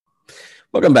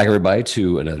Welcome back, everybody,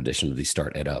 to another edition of the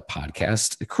Start Ed Up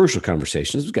podcast. Crucial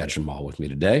Conversations. We've got Jamal with me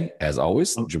today, as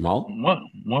always. Jamal,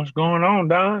 What's going on,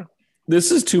 Don? this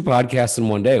is two podcasts in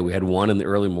one day. We had one in the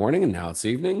early morning, and now it's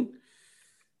evening.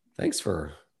 Thanks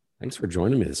for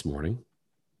joining me this morning.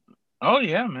 Oh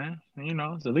yeah, man.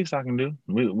 It's the least I can do.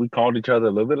 We called each other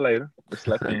a little bit later. We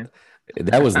slept in.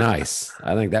 That was nice.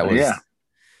 I think that was,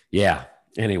 yeah.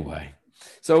 Anyway,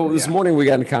 so this morning we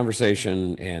got in a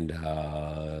conversation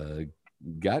and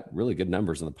got really good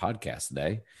numbers on the podcast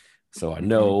today. So I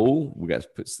know we got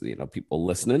people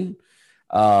listening.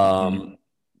 So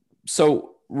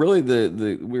really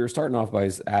we were starting off by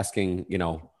asking,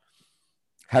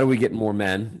 how do we get more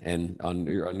men? And on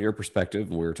your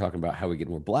perspective, we were talking about how we get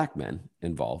more Black men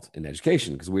involved in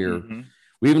education, because we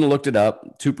even looked it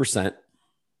up, 2%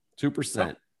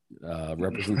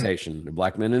 representation of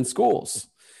Black men in schools,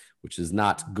 which is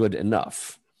not good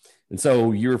enough. And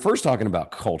so you were first talking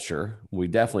about culture. We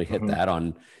definitely hit that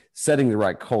on setting the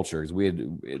right cultures.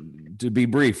 To be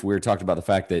brief, we were talking about the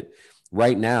fact that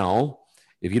right now,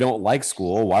 if you don't like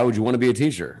school, why would you want to be a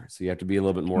teacher? So you have to be a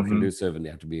little bit more conducive, and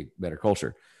you have to be a better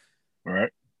culture. All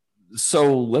right.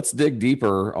 So let's dig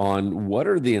deeper on what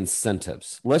are the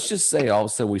incentives. Let's just say all of a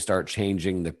sudden we start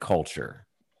changing the culture.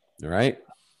 All right.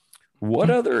 What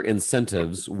other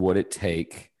incentives would it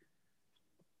take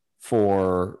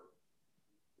for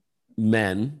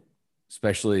men,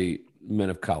 especially men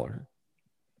of color,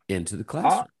 into the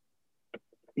classroom?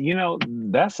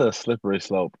 That's a slippery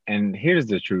slope. And here's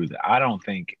the truth. I don't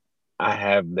think I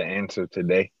have the answer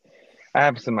today. I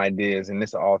have some ideas, and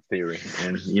it's all theory.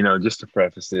 And, just to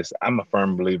preface this, I'm a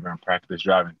firm believer in practice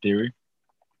driving theory.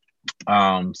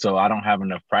 So I don't have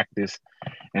enough practice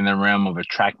in the realm of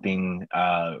attracting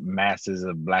masses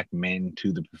of Black men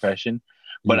to the profession.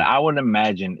 But I would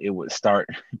imagine it would start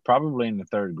probably in the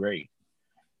third grade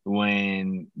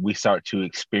when we start to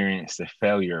experience the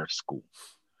failure of school.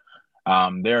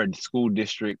 There are school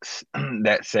districts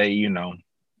that say, in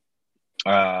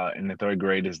the third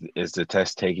grade is the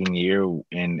test taking year,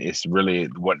 and it's really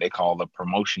what they call the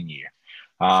promotion year.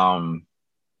 And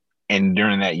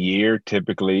during that year,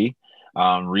 typically,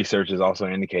 research has also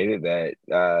indicated that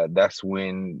that's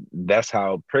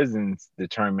how prisons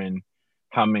determine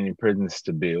how many prisons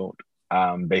to build,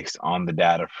 based on the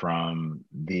data from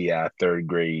the third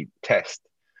grade test.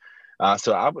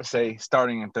 So I would say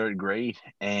starting in third grade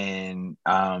and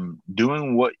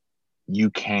doing what you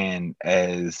can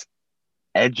as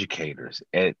educators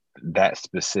at that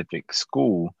specific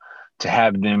school to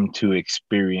have them to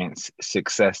experience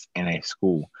success in a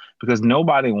school, because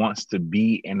nobody wants to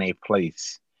be in a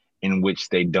place in which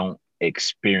they don't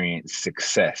experience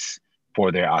success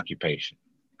for their occupation.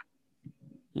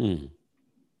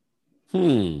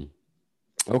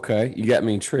 Okay, you got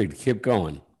me intrigued. Keep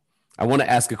going. I want to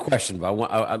ask a question, but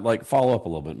I'd like follow up a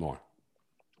little bit more.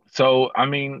 So, I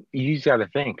mean, you just got to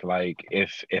think, like,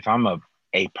 if I'm a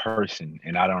person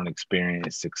and I don't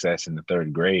experience success in the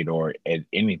third grade or at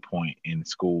any point in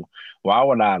school, why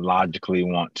would I logically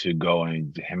want to go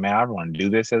and, hey, man, I want to do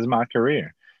this as my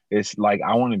career? It's like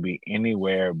I want to be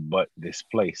anywhere but this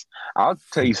place. I'll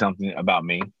tell you something about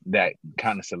me that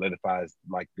kind of solidifies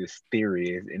like this theory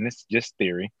is, and it's just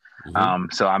theory.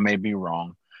 So I may be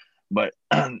wrong, but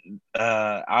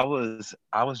I was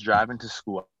driving to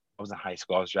school. I was in high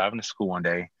school. I was driving to school one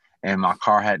day, and my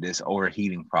car had this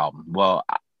overheating problem. Well,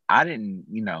 I didn't,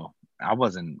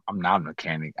 I'm not a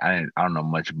mechanic. I don't know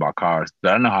much about cars,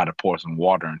 but I know how to pour some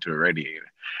water into a radiator.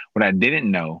 What I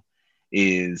didn't know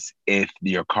is if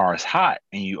your car is hot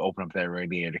and you open up that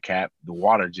radiator cap, the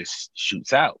water just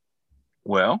shoots out.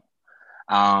 Well,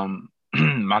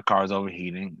 my car is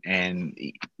overheating, and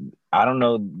I don't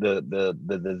know,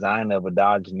 the design of a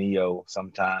Dodge Neo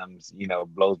sometimes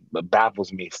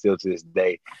baffles me still to this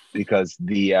day, because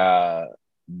the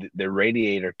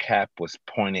radiator cap was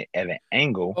pointed at an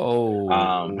angle.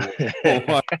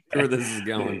 Where this is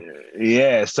going.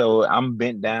 Yeah, so I'm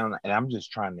bent down and I'm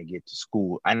just trying to get to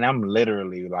school, and I'm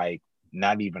literally like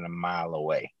not even a mile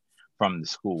away from the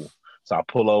school. So I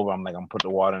pull over. I'm like, I'm put the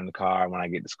water in the car. When I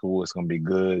get to school, it's gonna be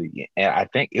good. And I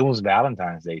think it was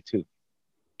Valentine's Day too.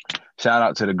 Shout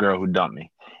out to the girl who dumped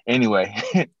me. Anyway,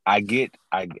 I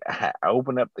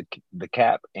open up the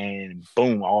cap, and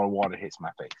boom, all the water hits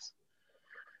my face.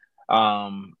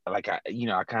 Like I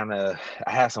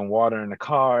had some water in the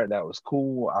car that was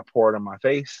cool. I poured it on my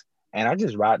face, and I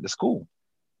just ride to school.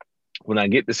 When I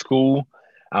get to school,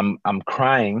 I'm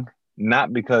crying,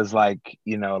 not because like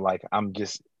I'm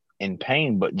just in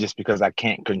pain, but just because I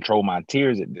can't control my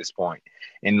tears at this point,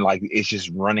 and like it's just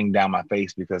running down my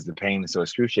face because the pain is so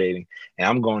excruciating. And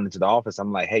I'm going into the office.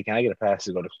 I'm like, hey, can I get a pass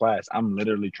to go to class? I'm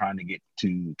literally trying to get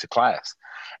to class,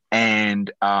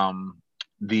 and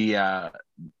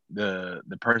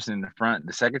the person in the front,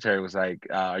 the secretary, was like,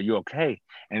 are you okay?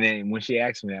 And then when she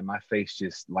asked me that, my face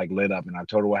just like lit up, and I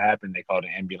told her what happened. They called the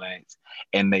ambulance,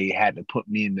 and they had to put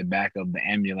me in the back of the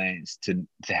ambulance to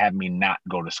have me not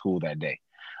go to school that day,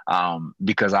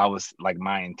 because I was like,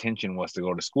 my intention was to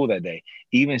go to school that day.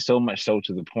 Even so much so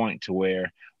to the point to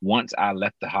where once I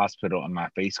left the hospital and my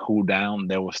face cooled down,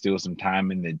 there was still some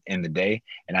time in the day,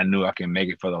 and I knew I could make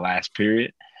it for the last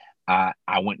period.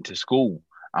 I went to school.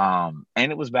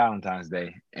 And it was Valentine's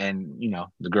Day, and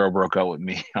the girl broke up with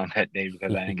me on that day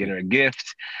because I didn't get her a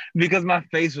gift because my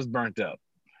face was burnt up.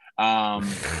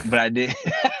 But I did.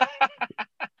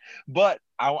 But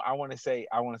I want to say,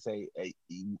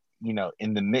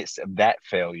 in the midst of that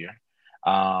failure,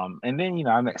 and then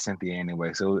I met Cynthia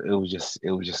anyway, so it was just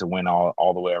a win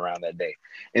all the way around that day.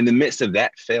 In the midst of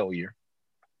that failure,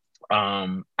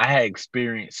 I had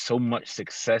experienced so much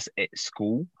success at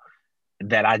school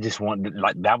that I just wanted,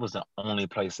 like, that was the only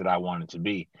place that I wanted to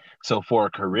be. So for a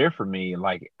career for me,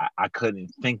 like, I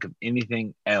couldn't think of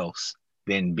anything else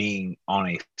than being on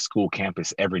a school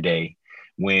campus every day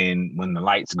when the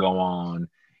lights go on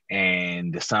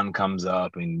and the sun comes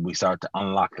up and we start to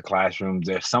unlock the classrooms.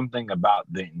 There's something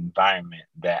about the environment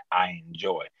that I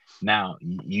enjoy. Now,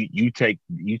 you take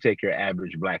your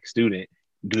average Black student,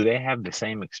 do they have the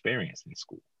same experience in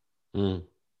school? Mm.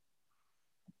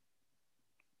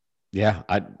 Yeah,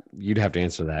 you'd have to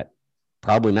answer that.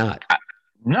 Probably not.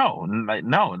 No,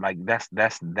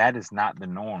 that is not the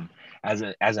norm. As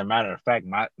a matter of fact,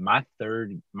 my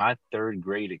third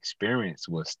grade experience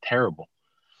was terrible.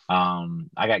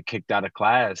 I got kicked out of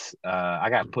class. I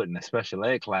got put in a special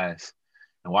ed class.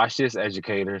 And watch this,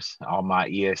 educators, all my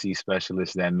ESE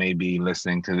specialists that may be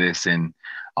listening to this, and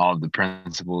all of the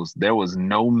principals. There was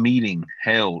no meeting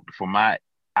held for my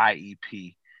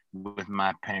IEP with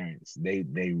my parents. They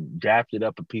drafted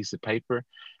up a piece of paper,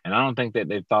 and I don't think that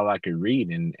they thought I could read.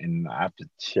 And I've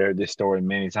shared this story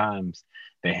many times.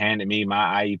 They handed me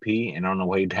my IEP, and on the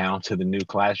way down to the new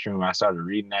classroom, I started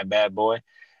reading that bad boy,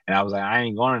 and I was like, I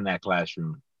ain't going in that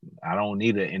classroom. I don't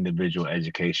need an individual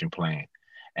education plan.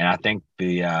 And I think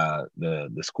the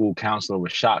school counselor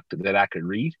was shocked that I could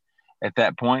read at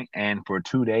that point. And for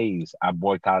 2 days, I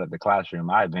boycotted the classroom.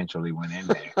 I eventually went in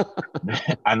there.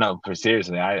 I know, for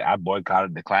seriously, I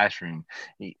boycotted the classroom.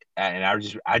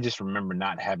 And I just remember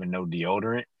not having no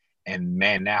deodorant. And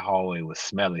man, that hallway was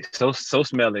smelly. So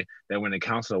smelly that when the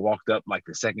counselor walked up like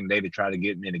the second day to try to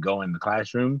get me to go in the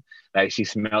classroom, like, she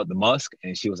smelled the musk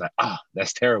and she was like, "Oh,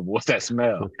 that's terrible. What's that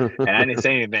smell?" And I didn't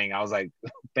say anything. I was like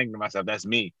thinking to myself, that's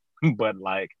me. But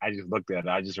like, I just looked at it.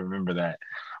 I just remember that.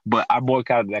 But I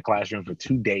boycotted that classroom for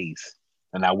 2 days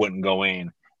and I wouldn't go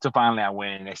in. So finally I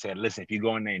went and they said, listen, if you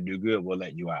go in there and do good, we'll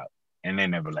let you out. And they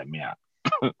never let me out.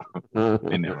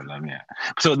 They never let me out.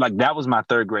 So like, that was my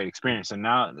third grade experience. So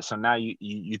now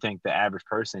you think the average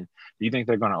person, do you think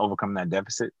they're going to overcome that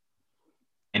deficit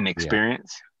in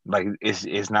experience? Yeah. Like,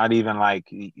 it's not even like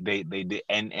they did.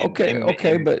 And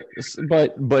okay,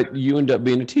 but you end up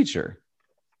being a teacher.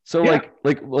 So yeah.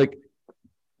 like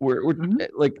we're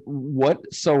like,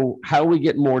 what? So how we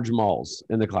get more Jamals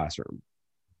in the classroom?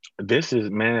 This is,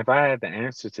 man, if I had the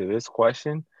answer to this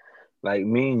question, like,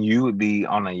 me and you would be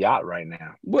on a yacht right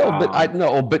now. Well,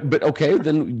 but okay,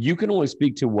 then you can only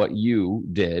speak to what you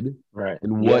did, right?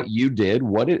 And what you did,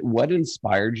 what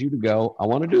inspired you to go, I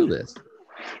want to do this?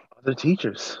 The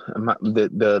teachers,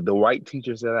 the white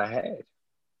teachers that I had.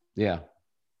 Yeah.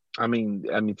 I mean,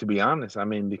 to be honest,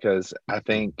 because I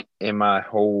think in my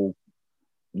whole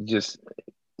just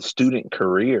student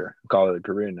career, call it a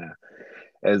career now,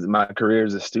 as my career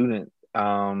as a student,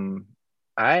 I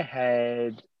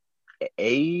had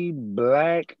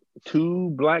two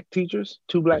black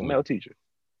male teachers,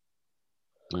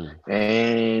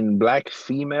 and black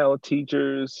female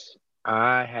teachers,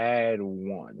 I had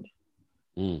one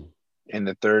in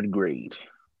the third grade.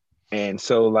 And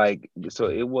so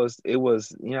it was,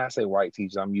 I say white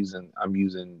teachers, I'm using,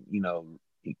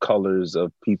 colors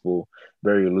of people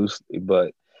very loosely,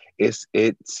 but it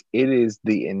is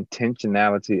the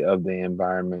intentionality of the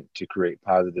environment to create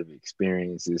positive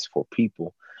experiences for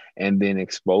people, and then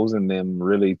exposing them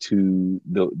really to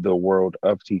the world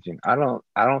of teaching. I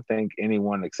don't think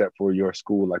anyone except for your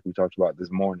school, like we talked about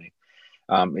this morning,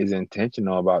 is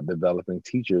intentional about developing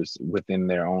teachers within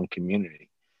their own community.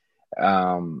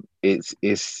 It's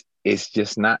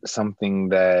just not something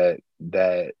that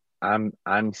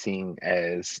I'm seeing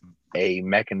as a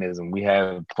mechanism. We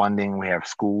have funding, we have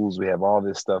schools, we have all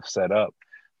this stuff set up,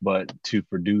 but to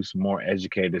produce more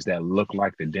educators that look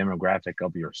like the demographic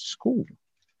of your school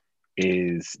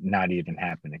is not even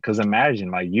happening. Because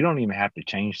imagine, like, you don't even have to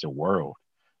change the world.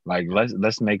 Like, let's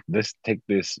take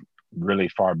this really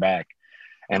far back,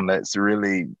 and let's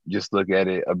really just look at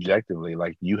it objectively.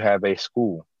 Like, you have a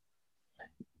school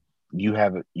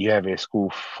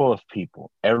full of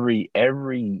people. Every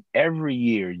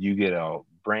year you get a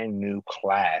brand new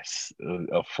class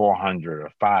of 400 or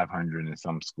 500 in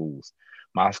some schools.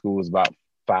 My school is about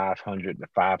 500 to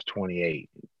 528.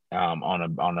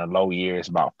 On a low year, it's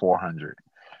about 400.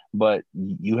 But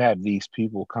you have these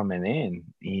people coming in,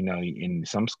 and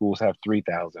some schools have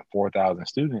 3,000, 4,000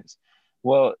 students.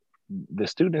 Well, the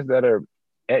students that are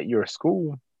at your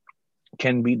school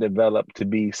can be developed to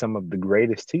be some of the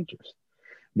greatest teachers,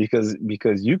 because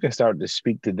you can start to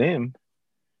speak to them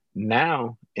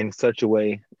now in such a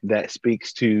way that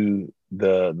speaks to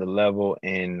the level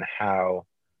and how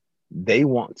they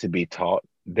want to be taught.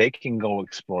 They can go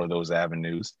explore those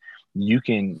avenues. You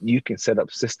can set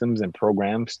up systems and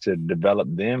programs to develop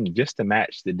them just to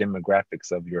match the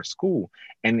demographics of your school.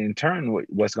 And in turn,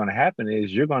 what's going to happen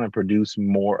is you're going to produce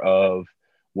more of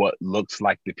what looks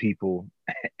like the people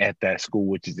at that school,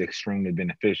 which is extremely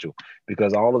beneficial,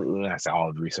 because that's all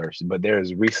of the research, but there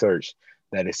is research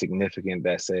that is significant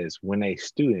that says when a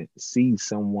student sees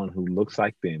someone who looks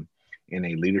like them in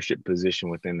a leadership position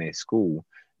within a school,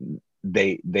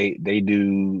 they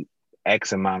do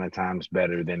X amount of times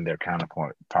better than their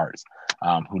counterparts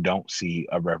who don't see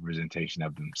a representation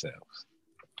of themselves.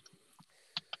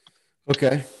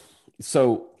 Okay.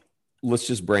 So let's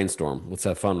just brainstorm. Let's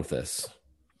have fun with this.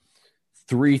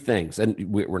 3 things, and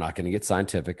we're not going to get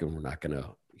scientific, and we're not going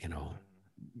to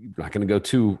go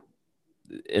too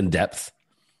in depth.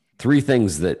 3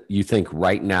 things that you think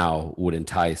right now would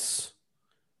entice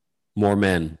more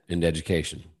men into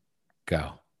education.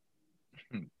 Go.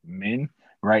 Men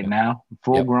right now,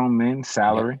 full-grown men,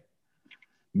 salary,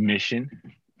 mission.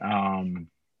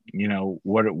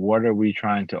 What are we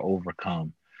trying to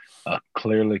overcome? A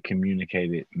clearly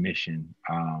communicated mission.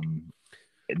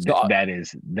 That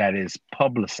is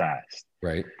publicized.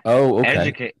 Right. Oh,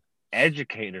 okay.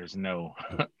 Educators know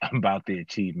about the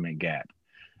achievement gap,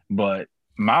 but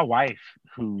my wife,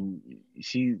 who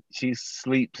she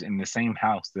sleeps in the same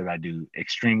house that I do,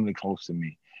 extremely close to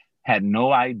me, had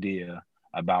no idea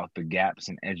about the gaps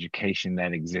in education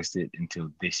that existed until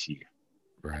this year.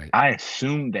 Right. I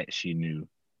assumed that she knew,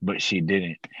 but she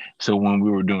didn't. So when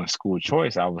we were doing school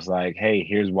choice, I was like, hey,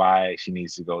 here's why she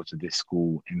needs to go to this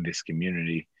school in this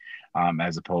community,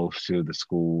 as opposed to the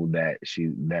school that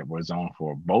we're zoned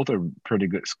for. Both are pretty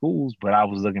good schools, but I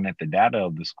was looking at the data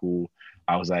of the school.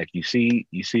 I was like, you see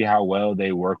how well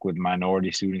they work with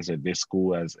minority students at this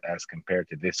school as compared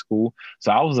to this school.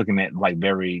 So I was looking at like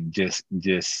very just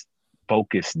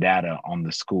focused data on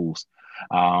the schools,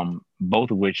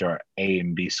 both of which are A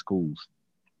and B schools.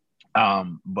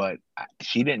 But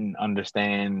she didn't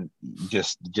understand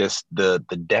just the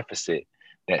deficit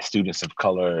that students of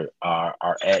color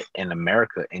are at in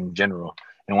America in general.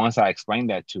 And once I explained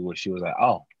that to her, she was like,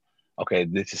 oh, okay,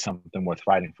 this is something worth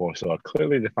fighting for. So a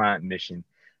clearly defined mission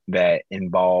that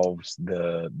involves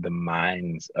the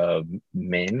minds of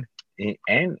men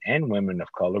and women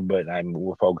of color, but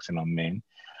we're focusing on men.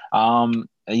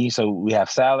 So we have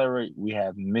salary, we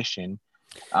have mission.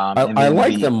 I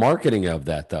like the marketing of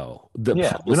that, though. We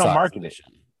don't market it.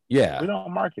 Yeah, we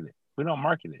don't market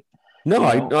it. No,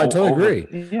 I totally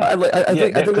agree. Yeah. I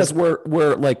think that's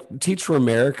where like Teach for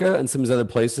America and some of these other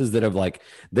places that have like,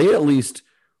 they at least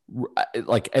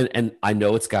like, and I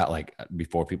know it's got like,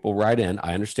 before people write in,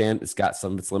 I understand it's got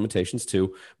some of its limitations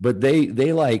too, but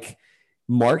they like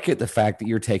market the fact that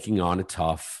you're taking on a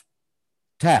tough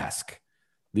task,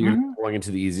 that you're going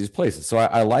into the easiest places. So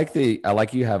I like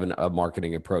you having a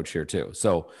marketing approach here too.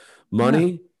 So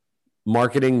money,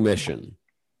 marketing, mission.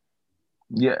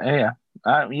 Money,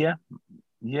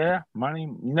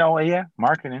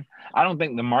 marketing. I don't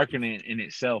think the marketing in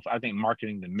itself, I think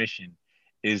marketing the mission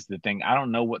is the thing. I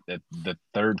don't know what the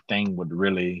third thing would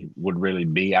really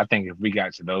be. I think if we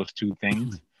got to those 2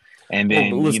 things, and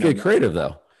then let's get creative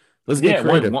though. Let's get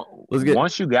creative.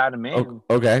 Once you got them in,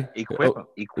 okay,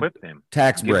 equip them.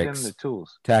 Tax Give breaks. them the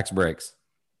tools. Tax breaks.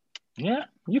 Yeah,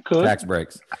 you could. Tax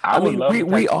breaks. I mean,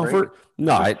 we offer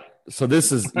so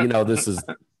this is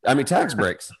tax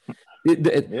breaks.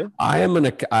 I am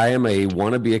a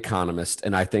wannabe economist,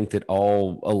 and I think that a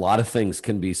lot of things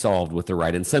can be solved with the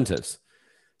right incentives.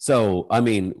 So, I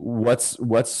mean, what's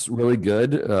really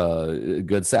good?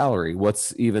 Good salary.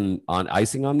 What's even on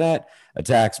icing on that? A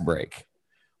tax break.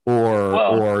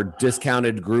 Well, or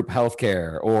discounted group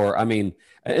healthcare, or I mean,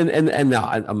 and now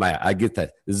I get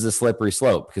that this is a slippery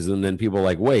slope, because then people are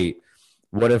like, wait,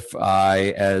 what if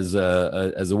I, as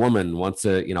a woman, wants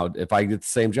to, if I get the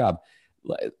same job?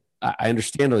 I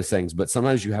understand those things, but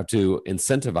sometimes you have to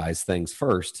incentivize things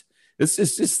first. It's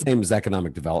just the same as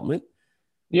economic development.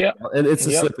 yeah, And it's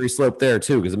a yep, slippery slope there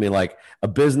too, because I mean, like a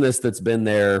business that's been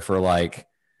there for like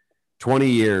 20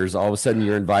 years, all of a sudden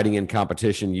you're inviting in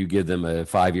competition, you give them a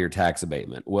 5-year tax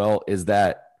abatement. Well, is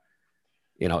that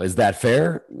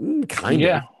fair? Kind of.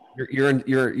 yeah, You're yeah.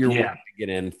 wanting to get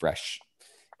in fresh,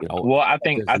 Well, I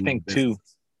think perspectives and businesses.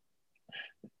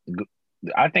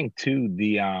 I think too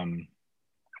the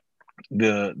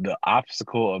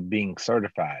obstacle of being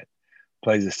certified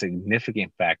plays a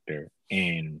significant factor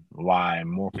in why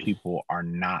more people are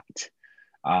not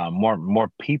more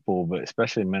people, but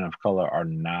especially men of color, are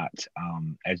not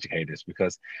educators,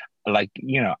 because, like,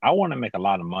 I want to make a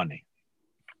lot of money.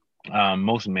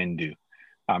 Most men do,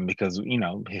 because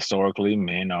historically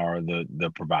men are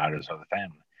the providers of the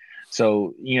family.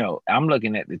 So I'm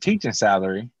looking at the teaching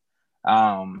salary.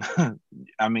 Um,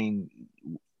 I mean,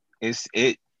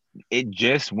 it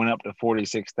just went up to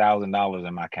 $46,000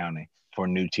 in my county for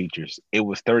new teachers. It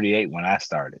was 38 when I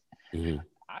started. Mm-hmm.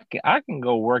 I can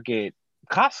go work at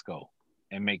Costco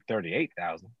and make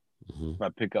 38,000 Mm-hmm. if I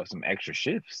pick up some extra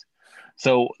shifts.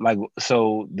 So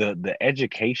the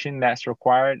education that's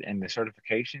required and the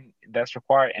certification that's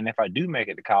required, and if I do make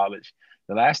it to college,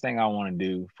 the last thing I want to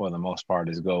do for the most part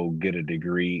is go get a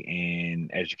degree in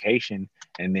education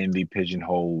and then be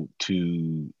pigeonholed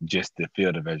to just the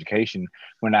field of education,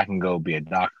 when I can go be a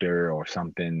doctor or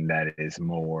something that is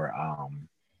more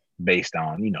based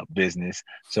on business.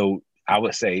 So I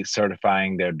would say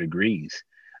certifying their degrees,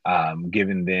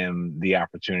 giving them the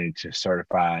opportunity to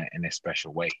certify in a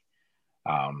special way,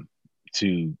 um,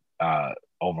 to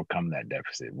overcome that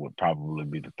deficit, would probably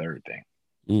be the third thing.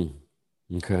 Mm.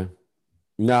 Okay.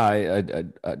 No,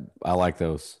 I like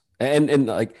those, and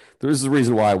like there's a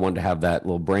reason why I wanted to have that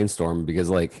little brainstorm,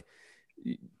 because like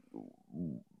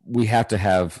we have to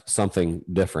have something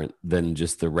different than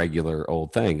just the regular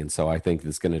old thing, and so I think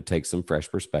it's going to take some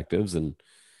fresh perspectives and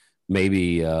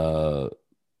maybe an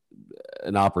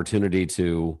opportunity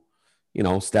to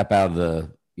step out of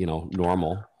the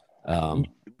normal.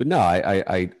 But no,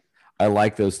 I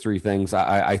like those three things.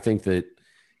 I think that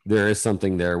there is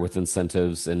something there with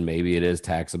incentives, and maybe it is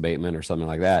tax abatement or something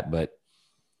like that. But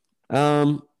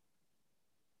um,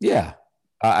 yeah,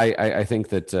 I think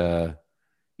that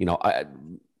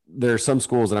there are some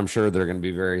schools that I'm sure they're going to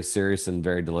be very serious and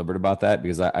very deliberate about that,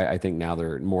 because I think now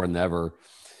they're more than ever,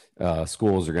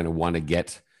 schools are going to want to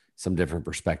get some different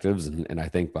perspectives, and I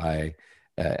think by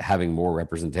having more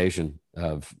representation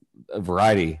of a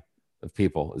variety of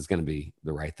people is going to be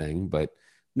the right thing. But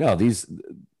no,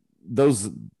 those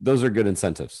are good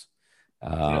incentives.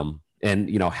 Yep.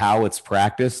 And how it's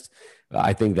practiced,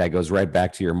 I think that goes right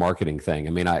back to your marketing thing.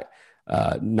 I mean,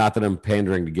 not that I'm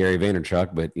pandering to Gary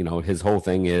Vaynerchuk, but his whole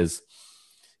thing is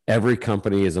every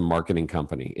company is a marketing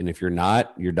company, and if you're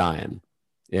not, you're dying.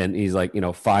 And he's like,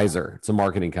 Pfizer, it's a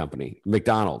marketing company.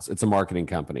 McDonald's, it's a marketing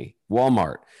company.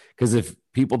 Walmart, because if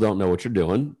people don't know what you're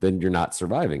doing, then you're not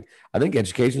surviving. I think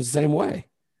education's the same way.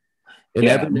 And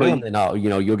Yeah, every now but and then,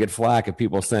 you'll get flack of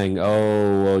people saying,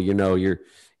 "Oh,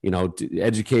 well,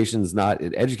 education's not.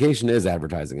 Education is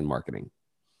advertising and marketing.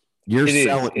 You're it is.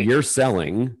 selling. You're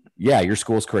selling. Yeah, your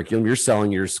school's curriculum. You're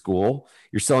selling your school.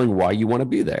 You're selling why you want to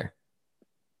be there."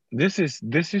 This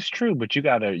is true, but you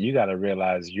gotta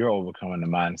realize you're overcoming the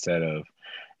mindset of,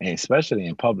 and especially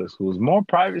in public schools. More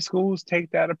private schools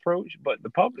take that approach, but the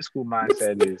public school But,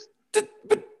 mindset but, is.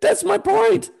 but that's my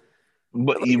point.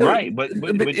 But you're Like, right. But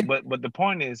the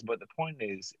point is,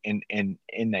 in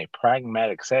a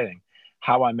pragmatic setting,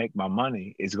 how I make my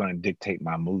money is going to dictate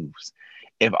my moves.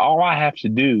 If all I have to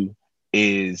do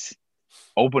is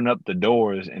open up the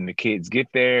doors and the kids get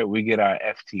there, we get our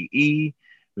FTE,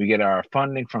 we get our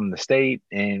funding from the state,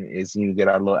 and is you get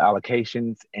our little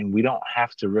allocations, and we don't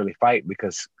have to really fight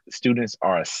because students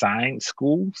are assigned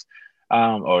schools,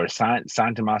 or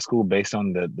assigned to my school based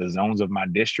on the zones of my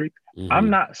district. I'm mhm.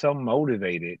 not so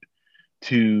motivated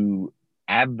to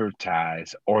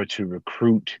advertise or to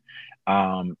recruit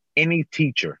any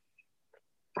teacher,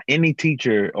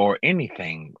 or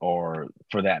anything, or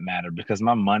for that matter, because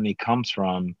my money comes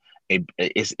from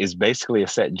it's basically a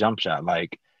set jump shot.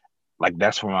 Like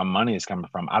that's where my money is coming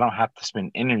from. I don't have to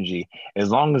spend energy as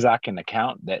long as I can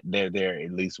account that they're there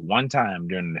at least one time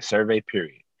during the survey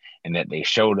period, and that they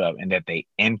showed up and that they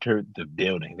entered the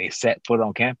building. They set foot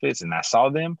on campus and I saw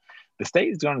them. The state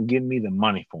is going to give me the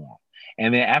money for them.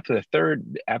 And then after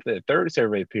the third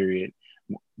survey period,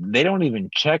 they don't even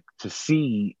check to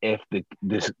see if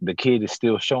the kid is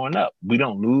still showing up. We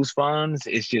don't lose funds.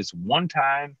 It's just one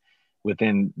time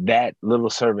within that little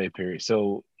survey period.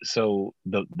 So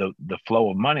the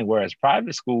flow of money, whereas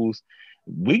private schools,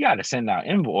 we got to send out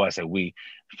invoice. We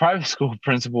private school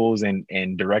principals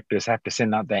and directors have to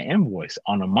send out that invoice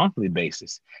on a monthly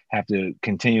basis, have to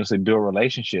continuously build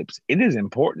relationships. It is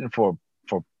important for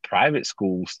private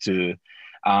schools to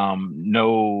have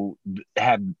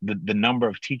the number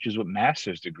of teachers with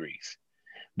master's degrees,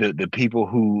 the people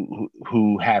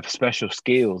who have special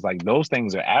skills. Like those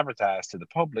things are advertised to the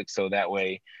public, so that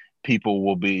way people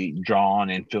will be drawn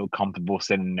and feel comfortable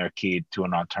sending their kid to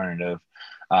an alternative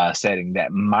setting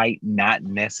that might not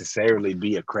necessarily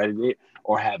be accredited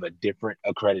or have a different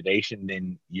accreditation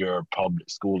than your public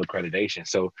school accreditation.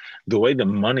 So the way the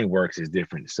money works is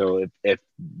different. So if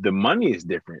the money is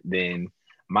different, then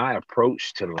my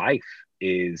approach to life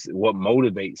is what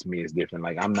motivates me is different.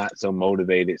 Like I'm not so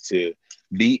motivated to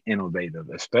be innovative,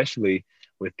 especially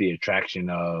with the attraction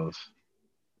of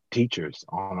teachers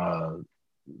on a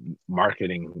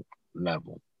marketing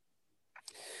level.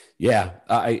 Yeah,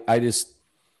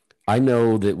 I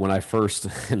know that when I first,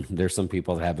 and there's some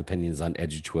people that have opinions on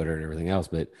edgy Twitter and everything else,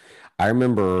 but I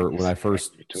remember when I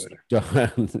first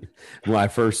when I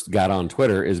first got on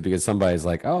Twitter is because somebody's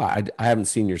like, "Oh, I haven't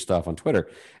seen your stuff on Twitter,"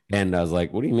 and I was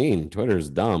like, "What do you mean? Twitter's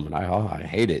dumb, and I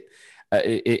hate it."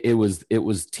 It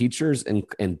was teachers and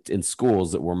in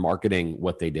schools that were marketing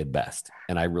what they did best,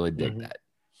 and I really dig that.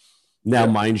 Now,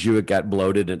 mind you, it got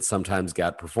bloated and sometimes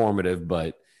got performative,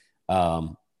 but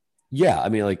yeah, I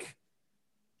mean, like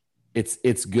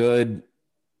it's good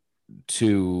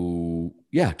to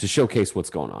showcase what's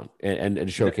going on and to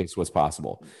showcase what's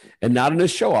possible, and not in a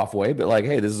show off way, but like,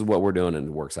 hey, this is what we're doing and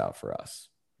it works out for us.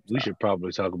 We should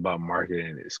probably talk about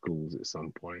marketing at schools at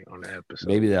some point on the episode.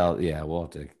 Maybe we'll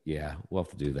have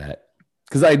to do that.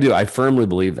 Because I firmly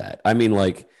believe that. I mean,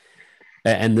 like,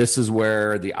 and this is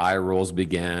where the eye rolls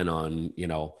began on,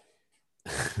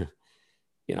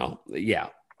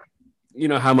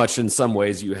 how much in some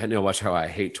ways you know much how I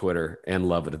hate Twitter and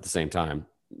love it at the same time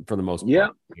for the most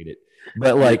part. I hate it.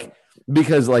 But like,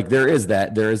 because like there is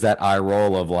that eye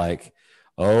roll of like,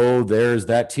 oh, there's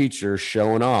that teacher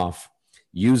showing off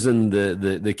using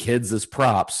the kids as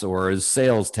props or as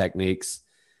sales techniques.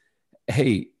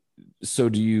 Hey, so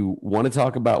do you want to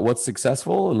talk about what's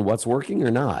successful and what's working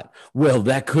or not? Well,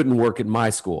 that couldn't work at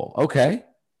my school. Okay.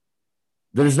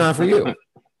 Then it's not for you.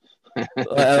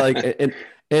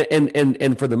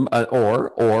 And for them,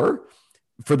 or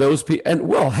for those people, and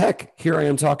well, heck, here I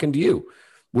am talking to you.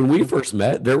 When we first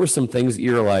met, there were some things that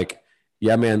you're like,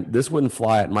 yeah, man, this wouldn't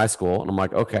fly at my school. And I'm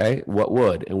like, okay, what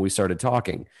would? And we started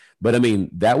talking. But I mean,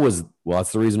 that's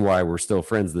the reason why we're still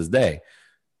friends this day.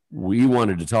 We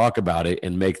wanted to talk about it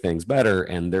and make things better.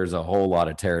 And there's a whole lot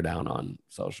of tear down on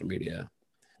social media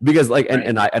because like,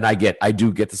 I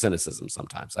do get the cynicism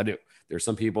sometimes. I do. There's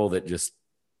some people that just,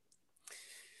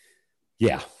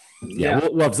 yeah.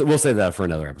 We'll save that for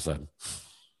another episode.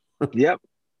 Yep.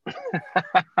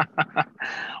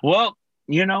 Well,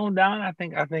 Don, I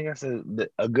think that's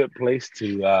a good place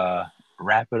to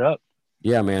wrap it up.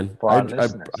 Yeah, man. I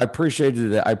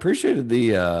appreciated that. I appreciated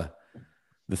the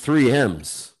 3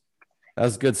 M's. That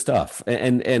was good stuff.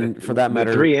 And for that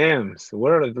matter, 3 M's.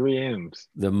 What are the 3 M's?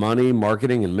 The money,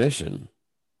 marketing, and mission.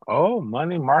 Oh,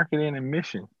 money, marketing, and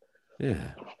mission.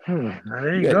 Yeah.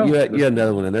 There you go. You had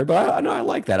another one in there, but I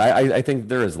like that. I think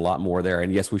there is a lot more there.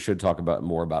 And yes, we should talk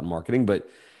more about marketing, but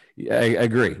I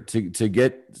agree to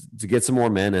get some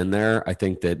more men in there. I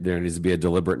think that there needs to be a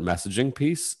deliberate messaging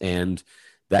piece and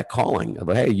that calling of,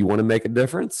 hey, you want to make a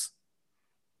difference?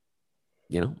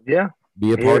 Yeah.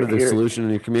 Be a part of the solution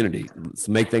in your community. Let's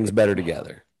make things better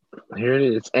together. Here it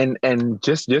is. And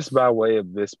just by way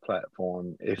of this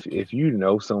platform, if you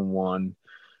know someone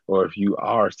or if you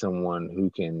are someone who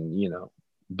can,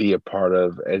 be a part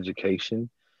of education,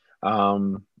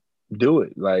 do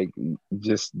it. Like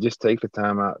just take the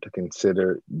time out to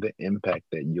consider the impact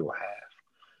that you'll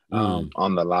have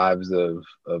on the lives of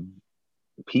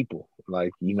people.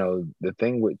 Like, the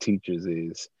thing with teachers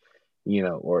is,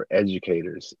 or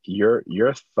educators, your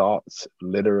thoughts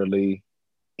literally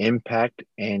impact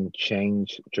and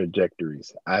change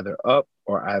trajectories, either up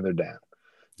or either down.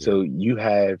 Yeah. So you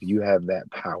have that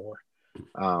power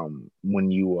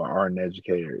when you are an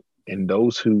educator. And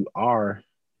those who are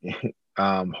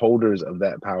holders of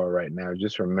that power right now,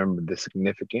 just remember the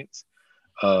significance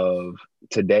of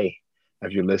today.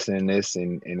 If you're listening to this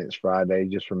and it's Friday,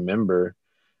 just remember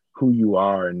who you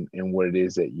are and what it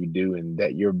is that you do, and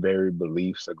that your very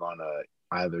beliefs are going to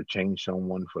either change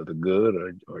someone for the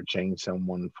good or change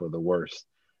someone for the worse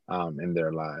in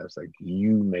their lives. Like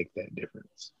you make that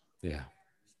difference. Yeah.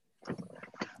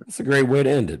 That's a great way to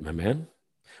end it, my man.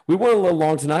 We went a little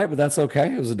long tonight, but that's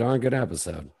okay. It was a darn good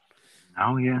episode.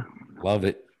 Oh, yeah. Love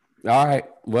it. All right.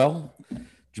 Well,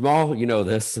 Jamal, you know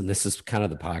this, and this is kind of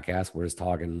the podcast. We're just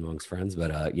talking amongst friends,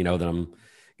 but you know that I'm going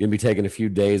to be taking a few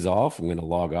days off. I'm going to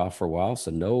log off for a while.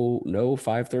 So no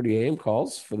 5:30 a.m.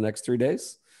 calls for the next 3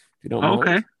 days, if you don't mind.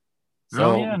 Okay.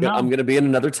 So I'm going to be in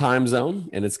another time zone,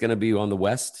 and it's going to be on the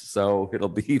West. So it'll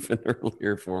be even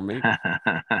earlier for me.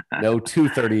 No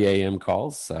 2:30 a.m.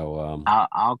 calls. So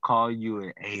I'll call you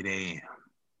at 8 a.m.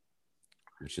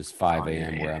 Which is 5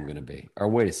 a.m. where I'm going to be. Or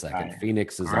wait a second. Right.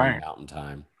 Phoenix is on Mountain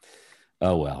Time.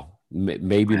 Oh, well.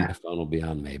 Maybe my phone will be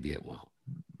on. Maybe it won't.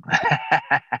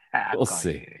 We'll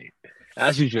see.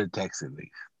 That's you should text at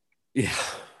least.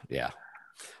 Yeah.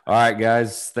 All right,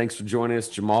 guys. Thanks for joining us.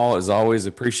 Jamal, as always,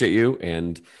 appreciate you.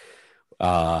 And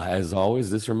as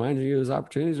always, this reminds you,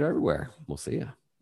 opportunities are everywhere. We'll see you.